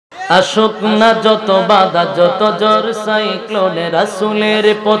আসুক না যত বাধা যত জ্বর সাইক্লোনে রাসূলের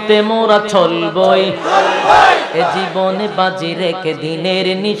পথে মোরা চলবই এ জীবনে বাজি রেখে দিনের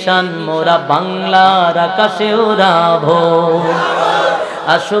নিশান মোরা বাংলার আকাশে উড়াবো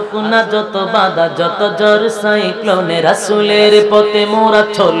আসুক না যত বাধা যত জ্বর সাইক্লোনে রাসূলের পথে মোরা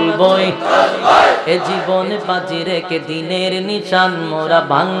চলবই এ জীবনে বাজি রেখে দিনের নিশান মোরা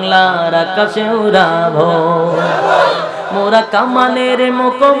বাংলার আকাশে উড়াবো মোরা কামানের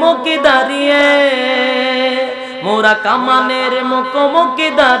মুখোমুখি দাঁড়িয়ে মোরা কামানের মুখোমুখি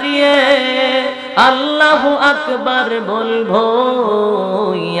দাঁড়িয়ে আল্লাহু আকবার বলবো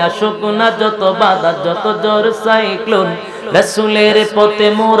আসুক না যত বাধা যত জ্বর সাইক্লোন রাসূলের পথে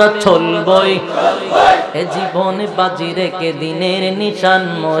মোরা চলবই এ জীবনে বাজি রেখে দিনের নিশান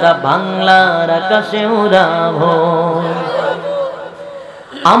মোরা বাংলার আকাশে উড়াবো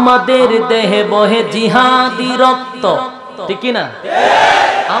আমাদের দেহে বহে জিহাদি রক্ত ঠিক না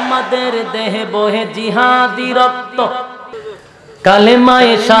আমাদের দেহে বহে জিহাদি রক্ত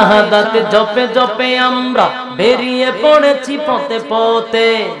কালেমায়ে শাহাদাত জপে জপে আমরা বেরিয়ে পড়েছি পথে পথে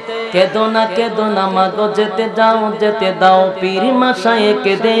কেদো না মাগো যেতে যাও যেতে দাও পীর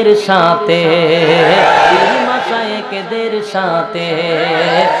মাশায়েখদের সাথে পীর মাশায়েখদের সাথে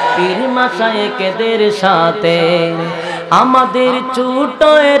পীর মাশায়েখদের সাথে আমাদের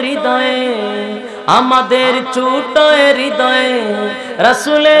ছুটে হৃদয়ে আমাদের ছুটে হৃদয়ে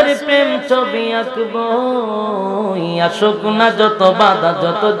রাসূলের প্রেম ছবি আঁকবো আসুক না যত বাধা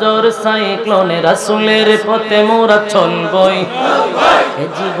যত জ্বর সাইক্লোনে রাসূলের পথে মোরা চলবই এ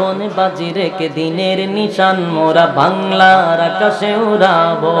জীবনে বাজি রেখে দিনের নিশান মোরা বাংলার আকাশে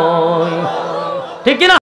উড়াবো ঠিক না।